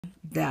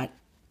that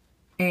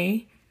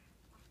I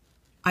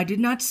did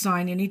not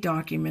sign any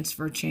documents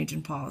for a change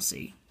in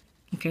policy.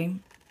 Okay?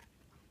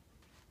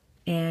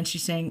 And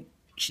she's saying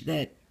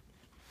that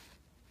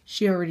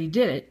she already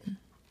did it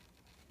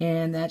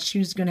and that she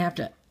was going to have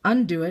to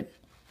undo it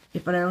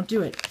if I don't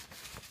do it.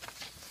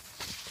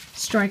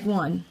 Strike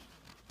one.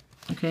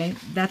 Okay?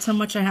 That's how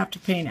much I have to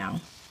pay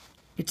now.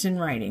 It's in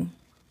writing.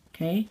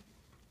 Okay?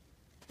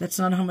 That's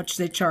not how much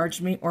they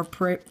charged me or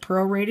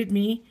prorated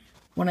me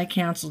when I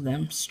canceled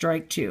them.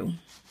 Strike two.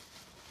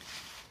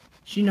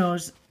 She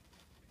knows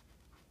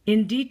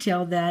in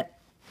detail that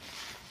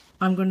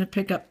I'm going to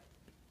pick up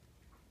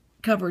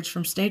coverage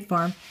from State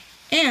Farm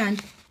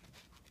and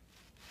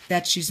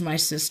that she's my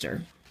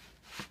sister.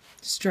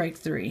 Strike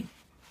three.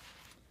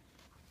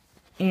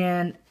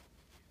 And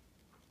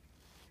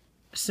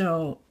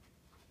so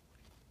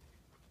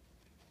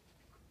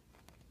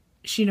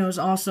she knows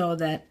also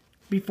that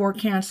before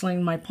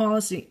canceling my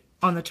policy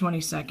on the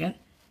 22nd,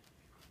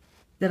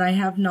 that I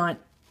have not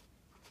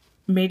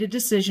made a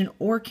decision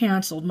or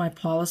canceled my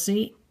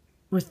policy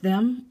with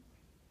them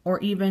or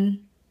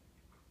even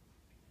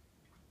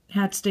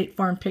had State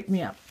Farm pick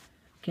me up.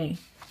 Okay,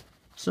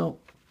 so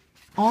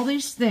all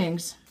these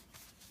things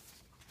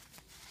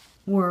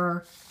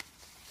were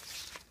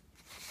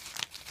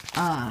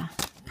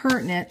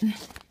pertinent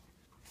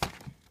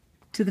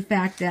to the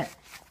fact that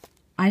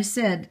I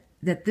said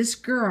that this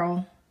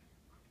girl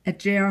at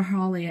J.R.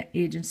 Hawley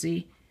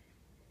Agency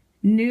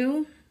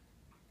knew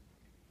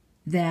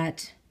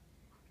that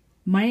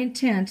my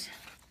intent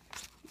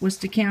was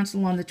to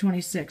cancel on the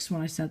 26th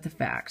when I sent the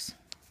fax.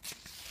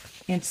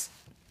 And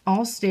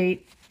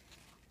Allstate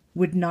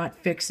would not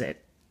fix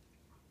it.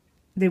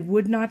 They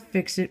would not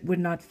fix it, would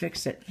not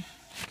fix it.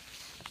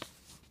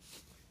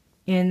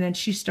 And then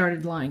she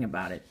started lying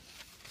about it,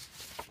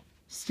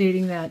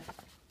 stating that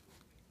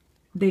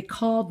they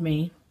called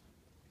me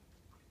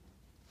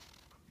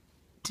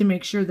to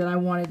make sure that I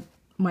wanted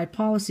my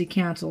policy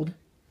canceled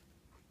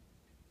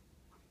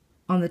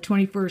on the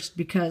 21st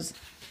because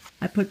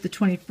I put the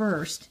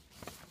 21st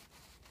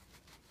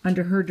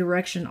under her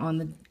direction on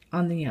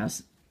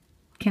the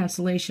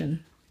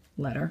cancellation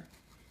letter,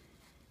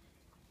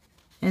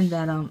 and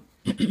that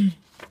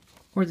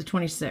or the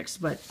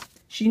 26th. But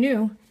she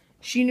knew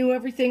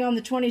everything on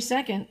the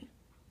 22nd.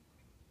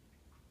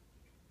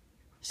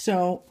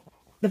 So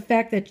the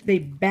fact that they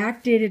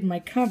backdated my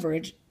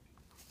coverage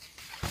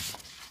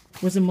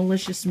was a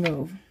malicious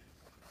move.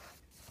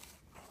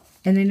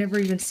 And they never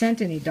even sent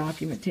any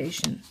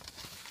documentation.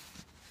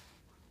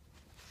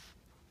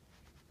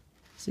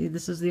 See,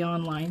 this is the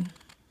online.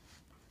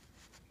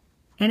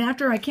 And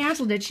after I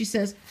canceled it, she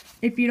says,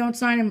 if you don't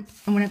sign them,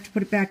 I'm going to have to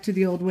put it back to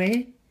the old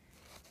way,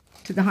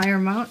 to the higher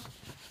amount.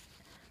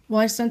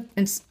 Well,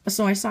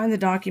 so I signed the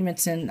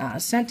documents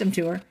and sent them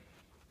to her.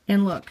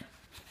 And look,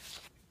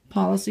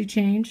 policy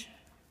change.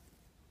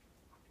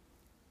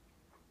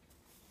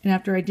 And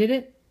after I did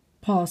it,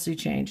 policy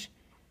change.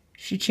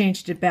 She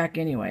changed it back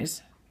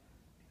anyways.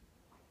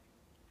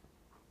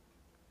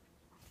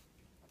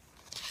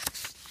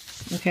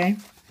 Okay?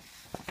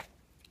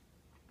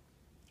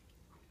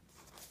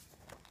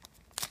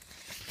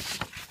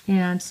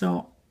 And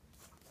so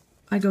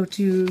I go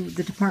to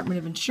the Department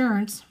of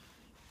Insurance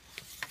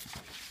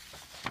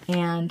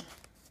and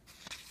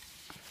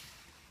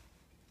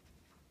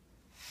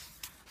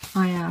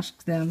I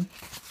asked them,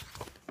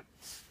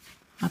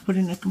 I put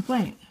in a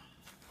complaint.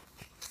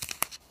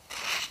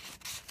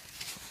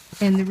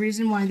 And the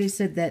reason why they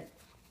said that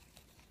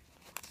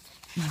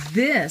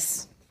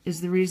this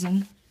is the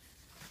reason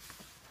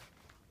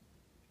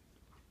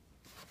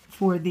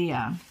for the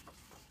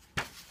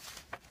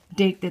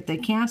date that they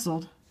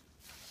canceled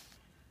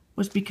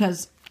was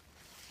because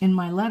in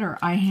my letter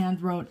I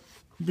hand wrote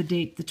the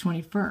date the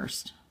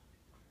 21st.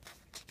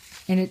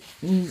 And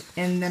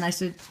then I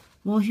said,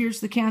 well, here's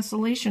the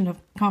cancellation of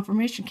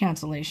confirmation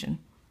cancellation.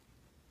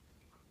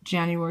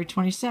 January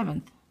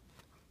 27th.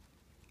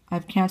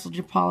 I've canceled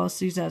your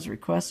policies as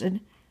requested.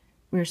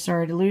 We're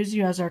sorry to lose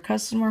you as our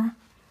customer.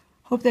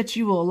 Hope that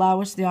you will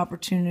allow us the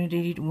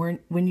opportunity to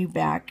win you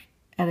back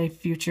at a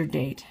future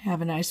date.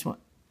 Have a nice one.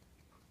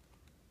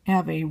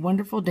 Have a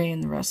wonderful day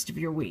and the rest of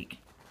your week.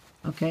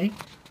 Okay?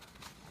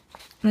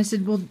 And I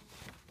said, well,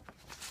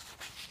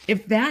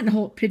 if that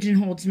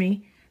pigeonholes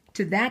me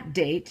to that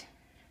date,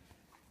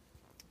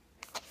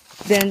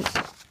 then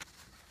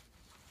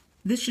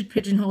this should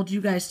pigeonhole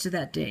you guys to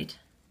that date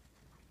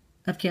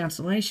of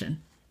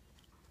cancellation.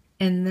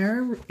 And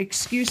their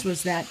excuse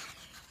was that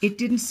it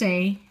didn't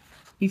say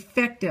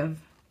effective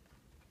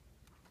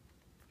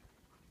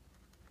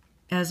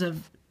as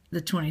of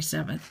the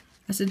 27th.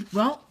 I said,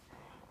 well,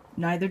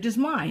 neither does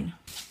mine.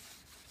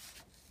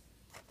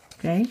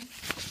 Okay?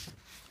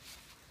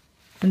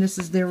 And this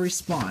is their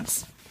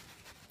response.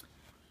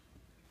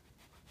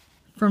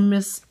 From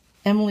Miss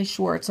Emily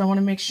Schwartz, I want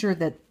to make sure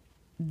that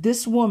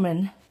this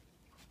woman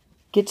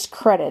gets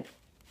credit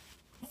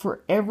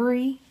for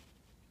every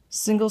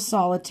single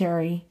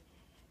solitary,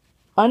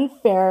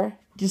 unfair,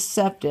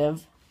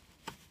 deceptive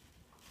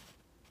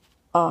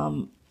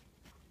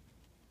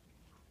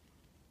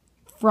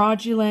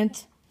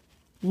fraudulent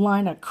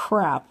line of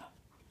crap.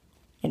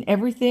 And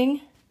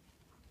everything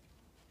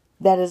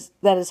that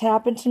has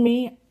happened to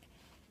me,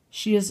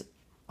 she is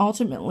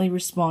ultimately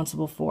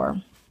responsible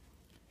for.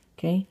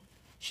 Okay?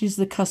 She's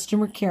the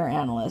customer care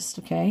analyst,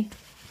 okay?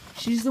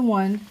 She's the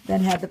one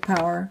that had the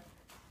power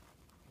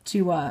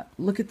to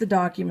look at the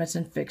documents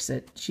and fix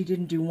it. She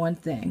didn't do one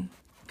thing,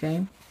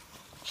 okay?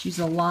 She's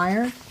a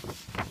liar.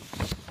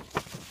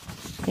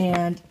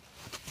 And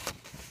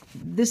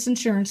this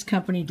insurance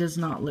company does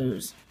not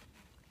lose.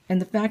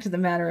 And the fact of the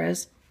matter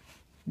is,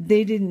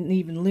 they didn't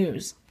even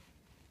lose.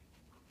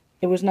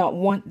 It was not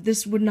one,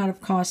 this would not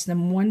have cost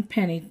them 1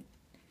 penny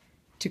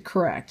to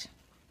correct,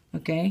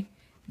 okay?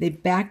 They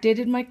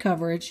backdated my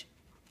coverage,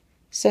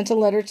 sent a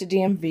letter to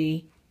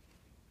DMV,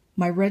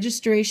 my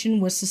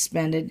registration was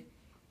suspended,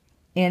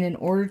 and in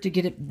order to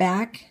get it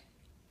back,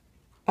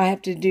 I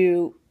have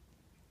to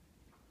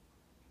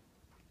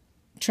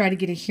try to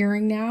get a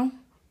hearing now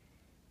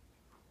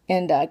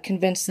and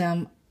convince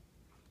them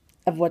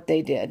of what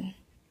they did.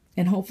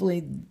 And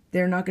hopefully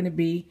they're not going to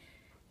be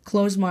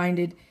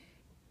closed-minded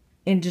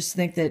and just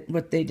think that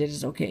what they did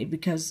is okay,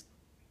 because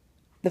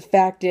the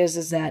fact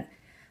is that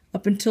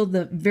up until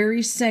the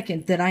very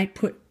second that I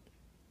put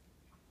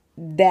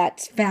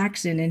that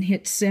fax in and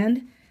hit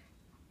send,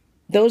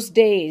 those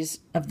days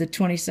of the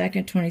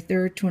 22nd,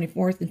 23rd,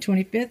 24th, and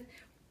 25th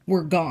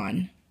were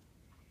gone.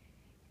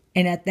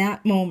 And at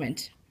that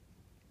moment,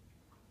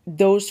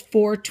 those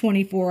 4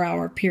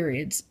 24-hour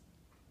periods,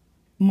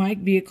 my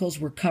vehicles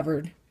were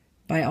covered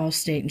by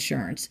Allstate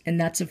Insurance, and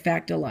that's a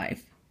fact of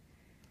life.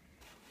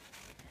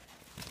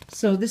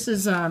 So this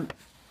is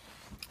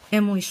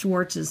Emily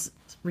Schwartz's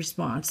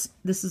response.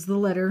 This is the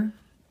letter.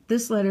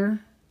 This letter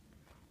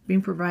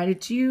being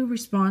provided to you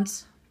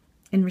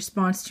in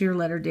response to your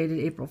letter dated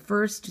April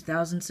 1st,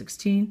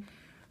 2016,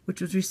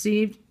 which was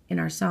received in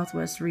our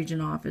Southwest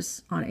Region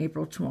office on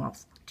April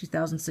 12th,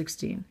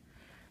 2016.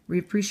 We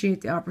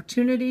appreciate the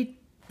opportunity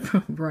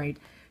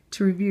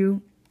to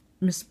review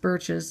Ms.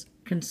 Birch's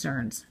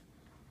concerns.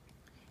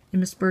 In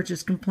Ms.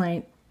 Birch's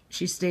complaint,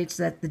 she states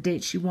that the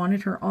date she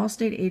wanted her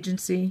Allstate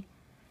agency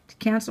to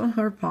cancel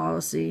her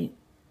policy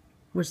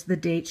was the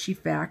date she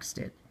faxed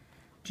it,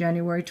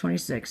 January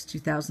 26,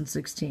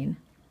 2016.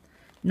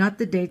 Not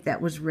the date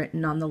that was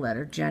written on the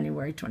letter,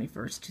 January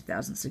 21st,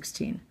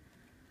 2016.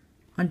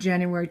 On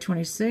January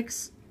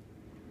 26,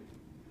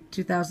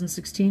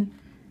 2016,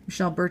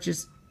 Michelle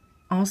Birch's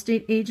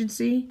Allstate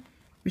agency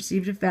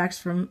received a fax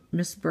from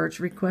Ms. Birch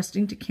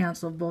requesting to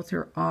cancel both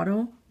her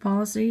auto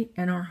policy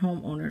and her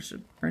homeowner's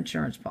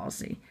insurance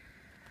policy.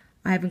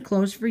 I have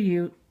enclosed for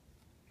you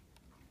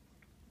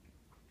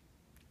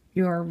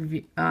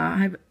which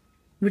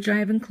I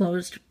have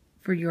enclosed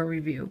for your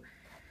review.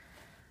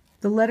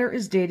 The letter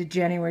is dated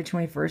January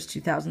 21st,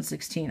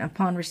 2016.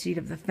 Upon receipt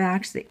of the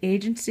fax, the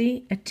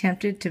agency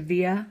attempted to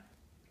via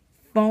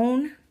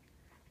phone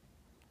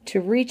to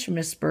reach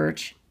Ms.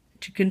 Birch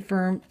to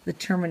confirm the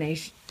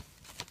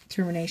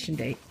termination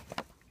date.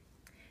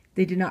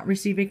 They did not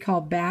receive a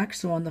call back,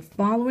 so on the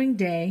following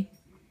day,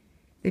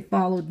 they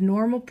followed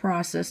normal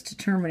process to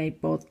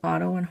terminate both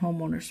auto and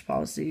homeowners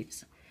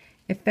policies,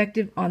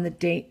 effective on the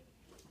date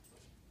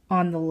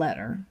on the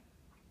letter,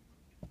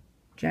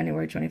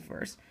 January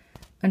 21st.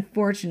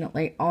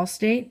 Unfortunately,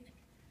 Allstate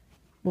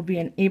will be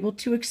unable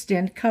to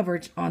extend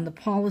coverage on the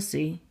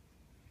policy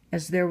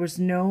as there was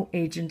no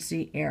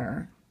agency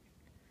error.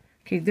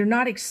 Okay, they're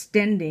not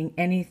extending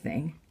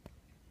anything.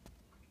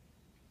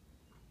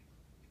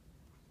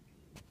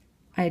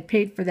 I had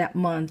paid for that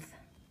month.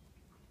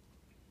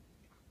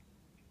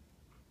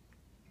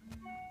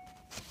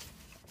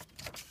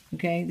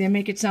 Okay, they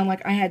make it sound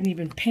like I hadn't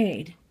even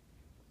paid.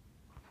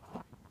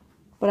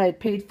 But I had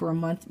paid for a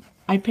month.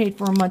 I paid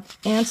for a month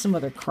and some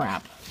other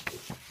crap.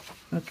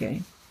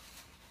 Okay.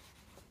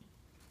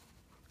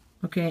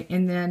 Okay,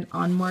 and then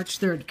on March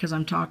 3rd, because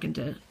I'm talking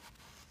to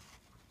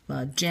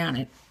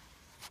Janet,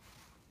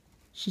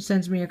 she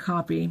sends me a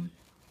copy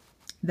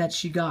that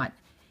she got.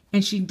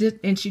 And she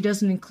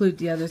doesn't include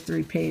the other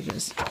 3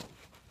 pages.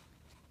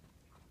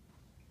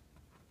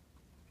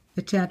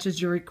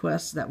 Attaches your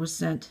request that was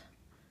sent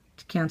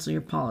to cancel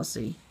your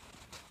policy.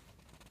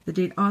 The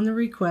date on the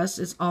request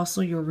is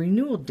also your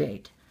renewal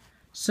date.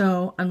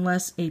 So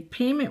unless a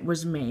payment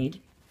was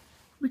made,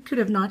 we could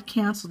have not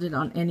canceled it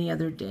on any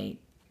other date.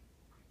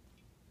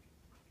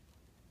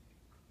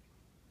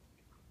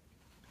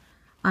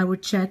 I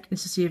would check to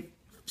see if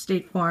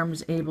State Farm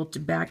is able to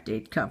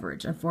backdate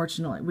coverage.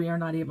 Unfortunately, we are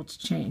not able to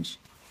change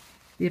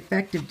the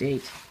effective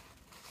date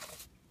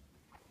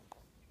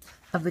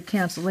of the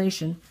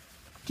cancellation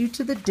due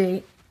to the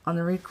date on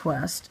the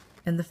request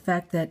and the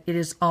fact that it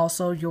is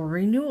also your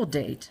renewal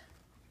date.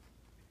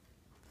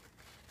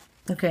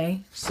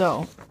 Okay,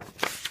 so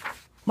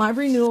my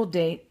renewal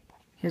date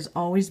has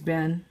always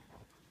been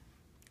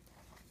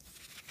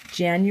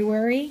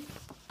January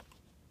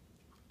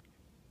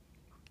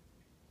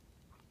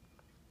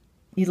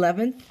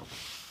 11th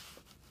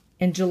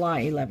and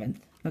July 11th,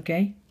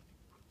 okay?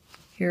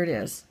 Here it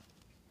is.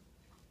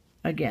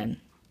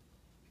 Again,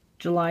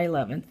 July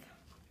 11th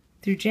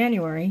through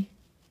January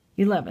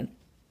 11th.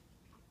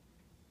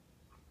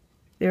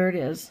 There it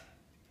is.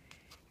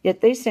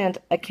 Yet they sent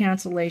a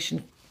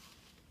cancellation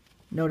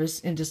notice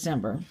in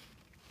December,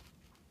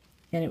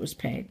 and it was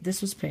paid.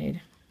 This was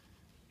paid.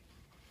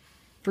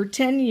 For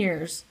 10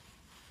 years,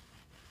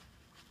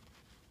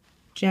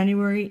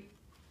 January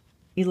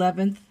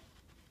 11th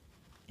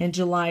and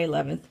July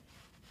 11th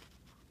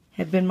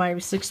have been my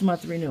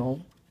 6-month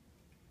renewal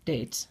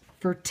dates.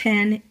 For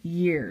 10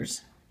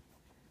 years.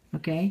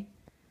 Okay?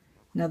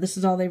 Now this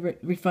is all they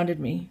refunded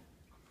me.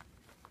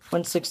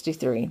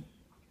 $163.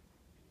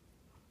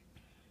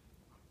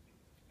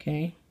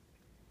 Okay?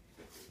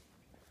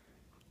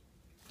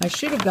 I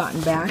should have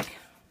gotten back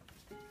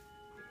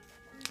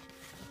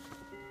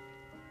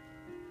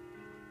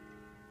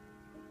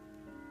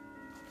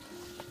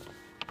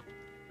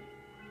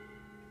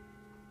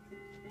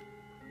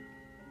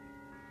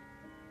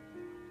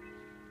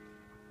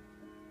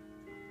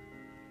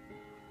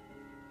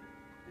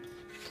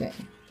okay.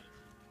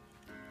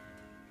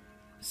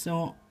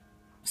 So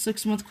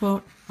 6-month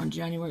quote on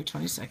January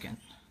 22nd.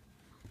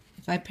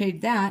 If I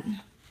paid that,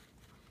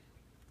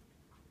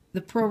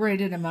 the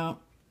prorated amount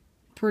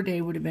per day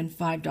would have been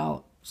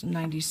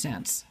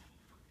 $5.90,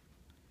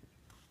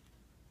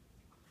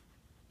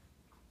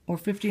 or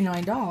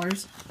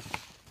 $59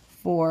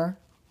 for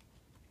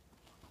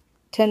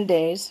 10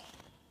 days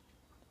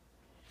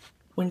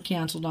when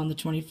canceled on the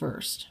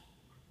 21st.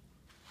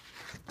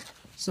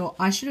 So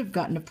I should have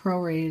gotten a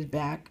prorated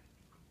back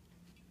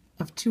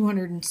of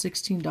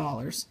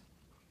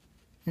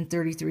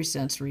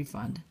 $216.33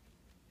 refund,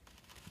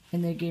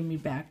 and they gave me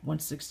back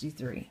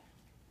 $163.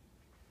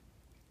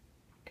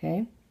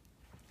 Okay?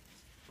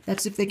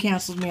 That's if they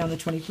canceled me on the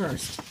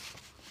 21st.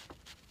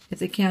 If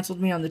they canceled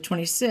me on the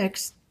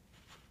 26th,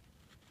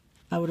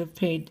 I would have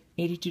paid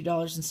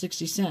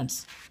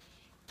 $82.60.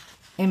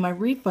 And my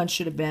refund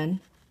should have been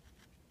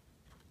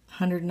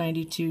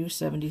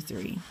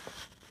 $192.73.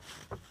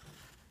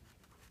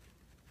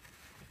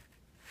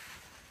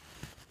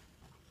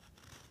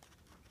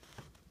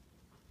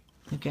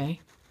 Okay?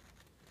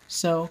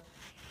 So,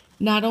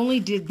 not only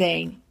did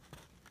they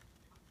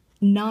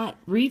not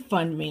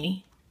refund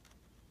me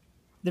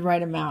the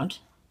right amount,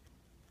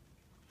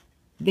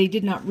 they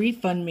did not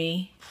refund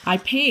me. I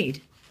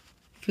paid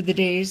for the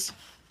days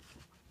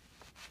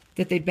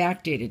that they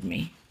backdated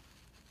me.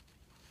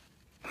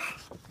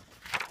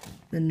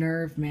 The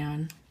nerve,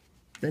 man.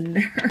 The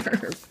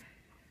nerve.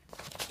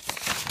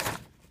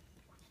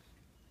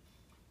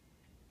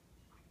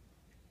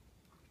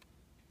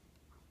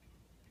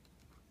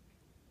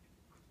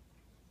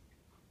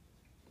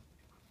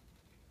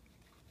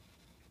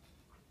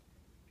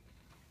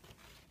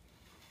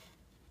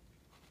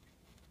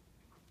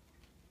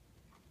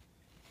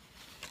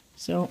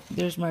 So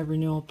there's my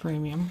renewal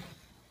premium.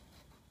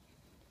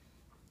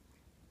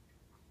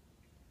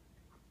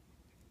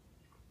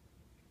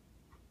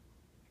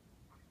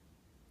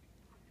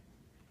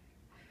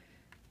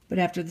 But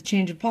after the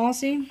change of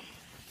policy,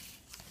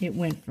 it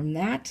went from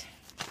that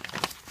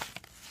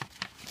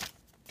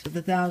to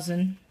the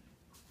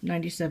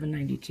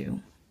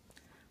 $1,097.92.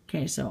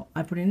 Okay, so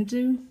I put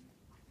into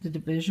the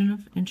Division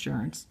of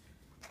Insurance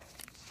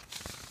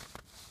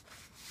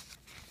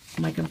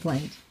my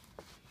complaint,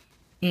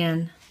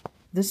 and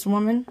this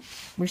woman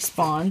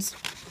responds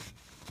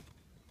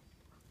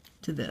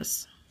to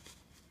this.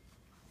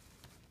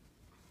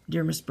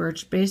 Dear Ms.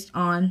 Birch, based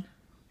on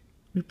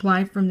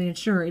reply from the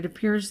insurer, it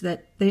appears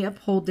that they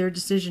uphold their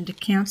decision to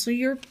cancel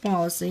your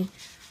policy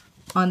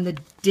on the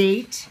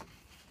date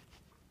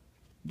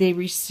they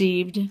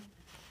received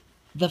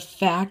the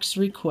fax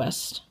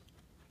request.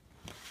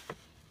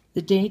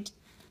 The date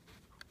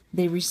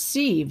they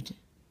received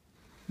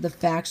the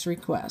fax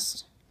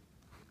request.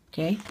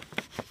 Okay?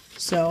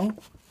 So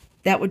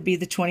that would be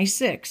the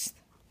 26th,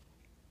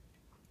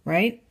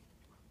 right?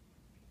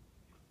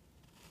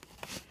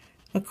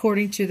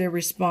 According to their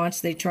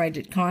response, they tried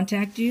to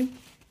contact you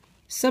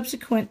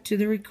subsequent to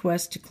the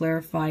request to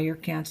clarify your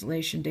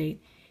cancellation date,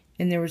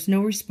 and there was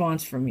no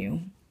response from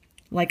you.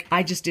 Like,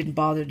 I just didn't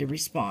bother to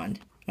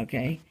respond,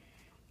 okay?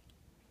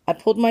 I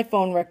pulled my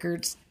phone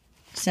records,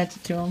 sent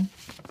it to them.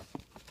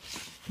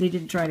 They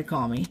didn't try to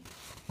call me.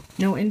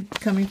 No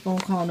incoming phone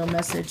call, no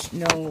message,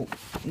 no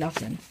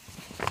nothing.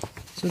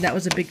 So that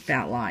was a big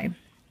fat lie.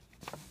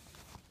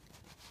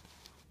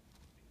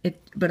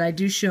 But I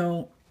do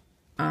show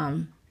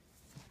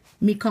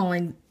me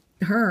calling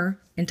her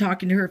and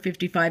talking to her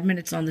 55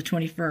 minutes on the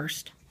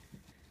 21st.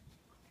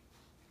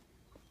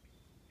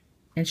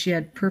 And she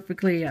had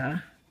perfectly,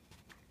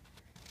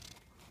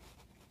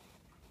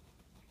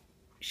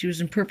 she was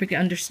in perfect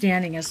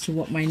understanding as to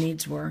what my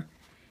needs were.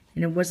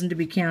 And it wasn't to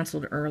be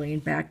canceled early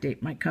and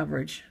backdate my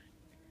coverage.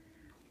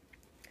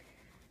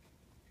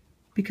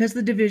 Because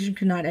the division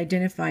could not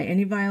identify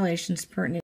any violations pertinent